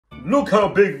look how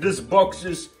big this box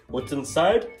is. What's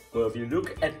inside? Well, if you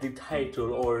look at the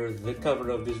title or the cover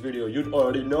of this video, you'd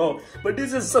already know. But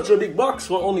this is such a big box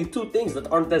for only two things that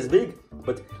aren't as big.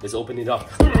 But let's open it up.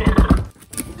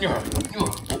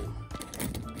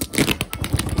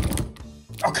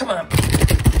 Oh, come on.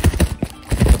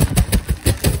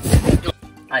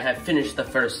 I have finished the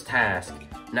first task.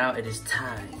 Now it is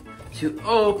time to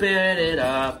open it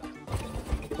up.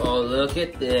 Oh, look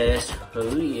at this.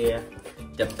 Oh, yeah.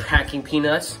 The packing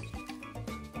peanuts.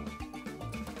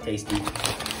 Tasty.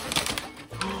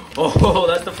 Oh,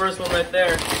 that's the first one right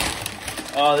there.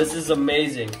 Oh, this is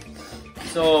amazing.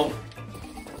 So,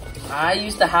 I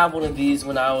used to have one of these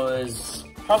when I was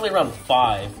probably around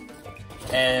 5.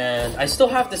 And I still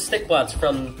have the Stikbots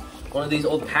from one of these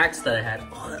old packs that I had.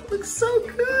 Oh, that looks so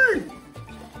good.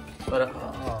 But,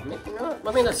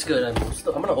 I mean, that's good.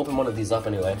 I'm gonna open one of these up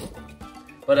anyway.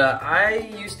 But I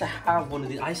used to have one of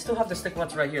these. I still have the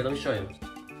Stikbots right here. Let me show you.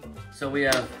 So we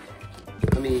have,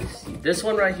 let me see, this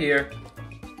one right here.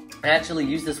 I actually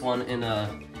used this one in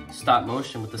stop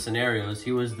motion with the scenarios.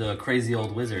 He was the crazy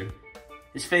old wizard.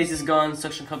 His face is gone,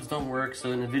 suction cups don't work.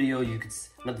 So in the video, you could,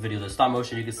 not the video, the stop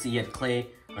motion, you could see he had clay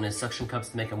on his suction cups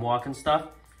to make him walk and stuff.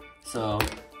 So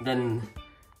then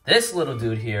this little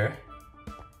dude here,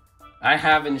 I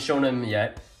haven't shown him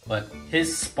yet, but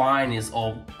his spine is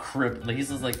all crippled. Like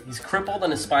he's crippled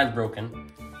and his spine's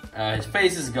broken. His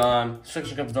face is gone,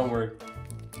 suction cups don't work.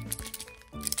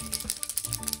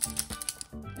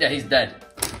 Yeah, he's dead.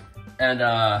 And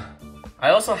I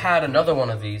also had another one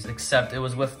of these, except it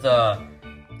was with the,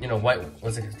 you know, white,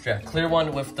 what's it, yeah, clear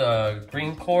one with the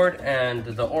green cord and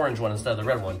the orange one instead of the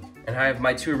red one. And I have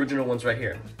my 2 original ones right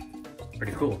here.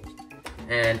 Pretty cool.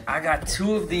 And I got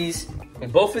 2 of these,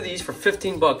 and both of these for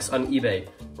 15 bucks on eBay.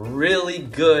 Really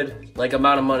good, like,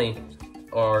 amount of money.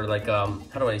 Or like,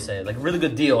 how do I say it? Like, really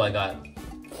good deal I got.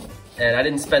 And I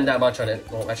didn't spend that much on it.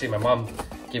 Well, actually, my mom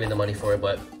gave me the money for it,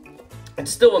 but it's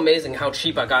still amazing how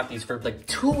cheap I got these for, like,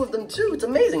 2 of them too. It's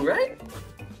amazing, right?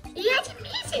 Yeah, it's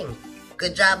amazing.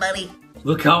 Good job, buddy.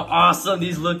 Look how awesome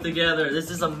these look together.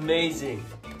 This is amazing.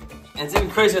 And it's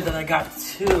even crazier that I got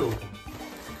 2.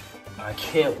 I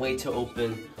can't wait to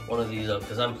open one of these up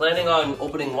because I'm planning on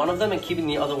opening one of them and keeping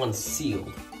the other one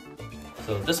sealed.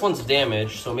 So this one's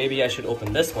damaged, so maybe I should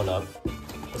open this one up.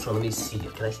 This one, let me see.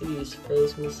 Can I see his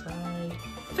face on the side?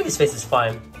 I think his face is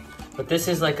fine. But this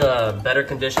is like a better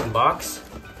condition box.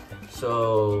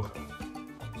 So,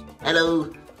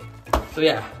 Hello. So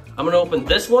yeah, I'm gonna open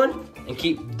this one and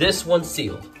keep this one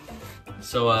sealed.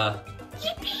 So,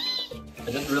 Yippee! I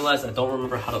just realized I don't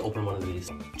remember how to open one of these.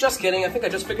 Just kidding, I think I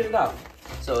just figured it out.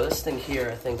 So this thing here,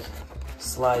 I think,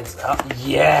 slides out.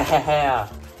 Yeah!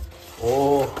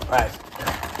 Oh, all right.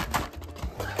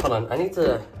 Hold on, I need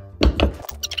to...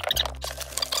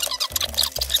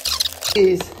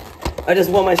 Jeez, I just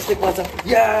want my Stikbots up.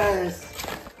 Yes!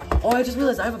 Oh, I just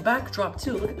realized I have a backdrop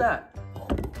too, look at that.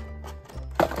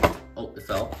 Oh, it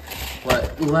fell.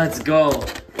 But let's go.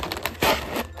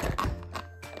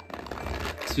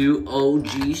 2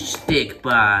 OG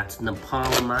Stikbots in the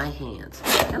palm of my hands.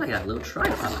 And I got a little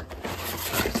tripod.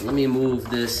 Alright, so let me move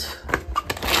this.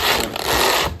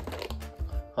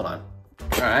 Hold on.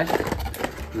 Alright.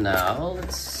 Now,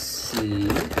 let's see.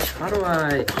 How do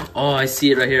I... Oh, I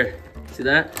see it right here. See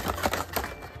that?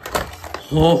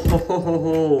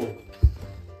 Oh,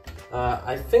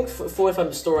 I think for if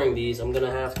I'm storing these, I'm gonna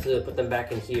have to put them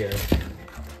back in here.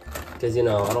 Because, you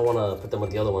know, I don't want to put them with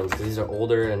the other ones because these are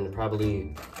older and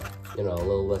probably, you know, a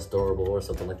little less durable or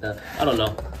something like that. I don't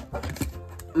know.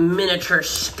 Miniature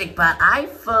Stikbot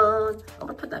iPhone. I'm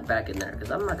gonna put that back in there because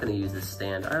I'm not gonna use this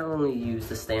stand. I only use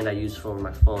the stand I use for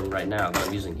my phone right now that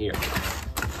I'm using here.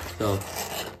 So,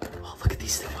 oh, look at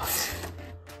these Stikbots.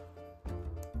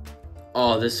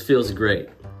 Oh, this feels great.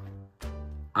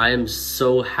 I am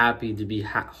so happy to be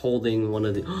holding one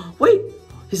of the. Wait,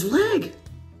 his leg.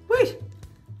 Wait,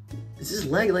 is his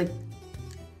leg like?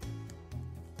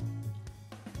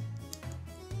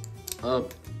 You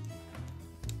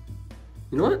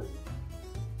know what?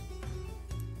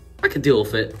 I could deal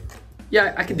with it.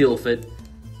 Yeah, I could deal with it.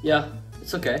 Yeah,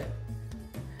 it's okay.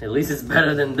 At least it's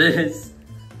better than this.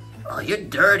 Oh, you're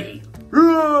dirty.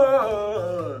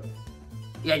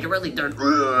 Yeah, you're really dirty.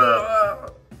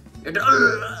 You're dirty.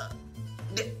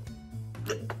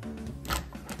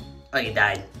 Oh, you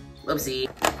died. Whoopsie.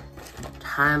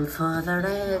 Time for the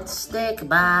red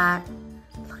Stikbot.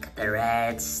 Look at the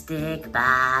red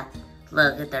Stikbot.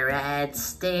 Look at the red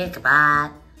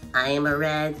Stikbot. I am a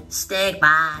red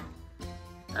Stikbot.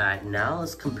 Alright, now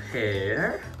let's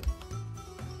compare.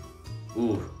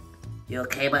 Ooh. You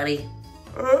okay, buddy?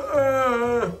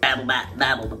 Babble bat,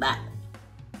 babble bat.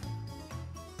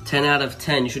 10 out of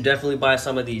 10. You should definitely buy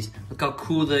some of these. Look how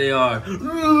cool they are.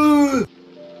 I'm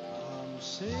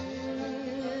singing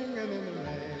in the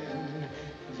rain,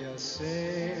 just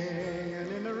singing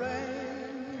in the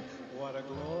rain. What a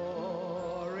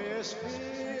glorious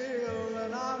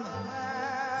feeling, I'm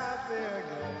happy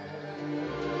again.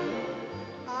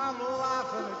 I'm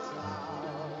laughing at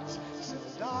clouds so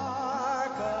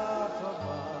dark up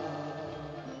above.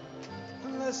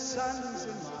 The sun's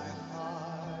in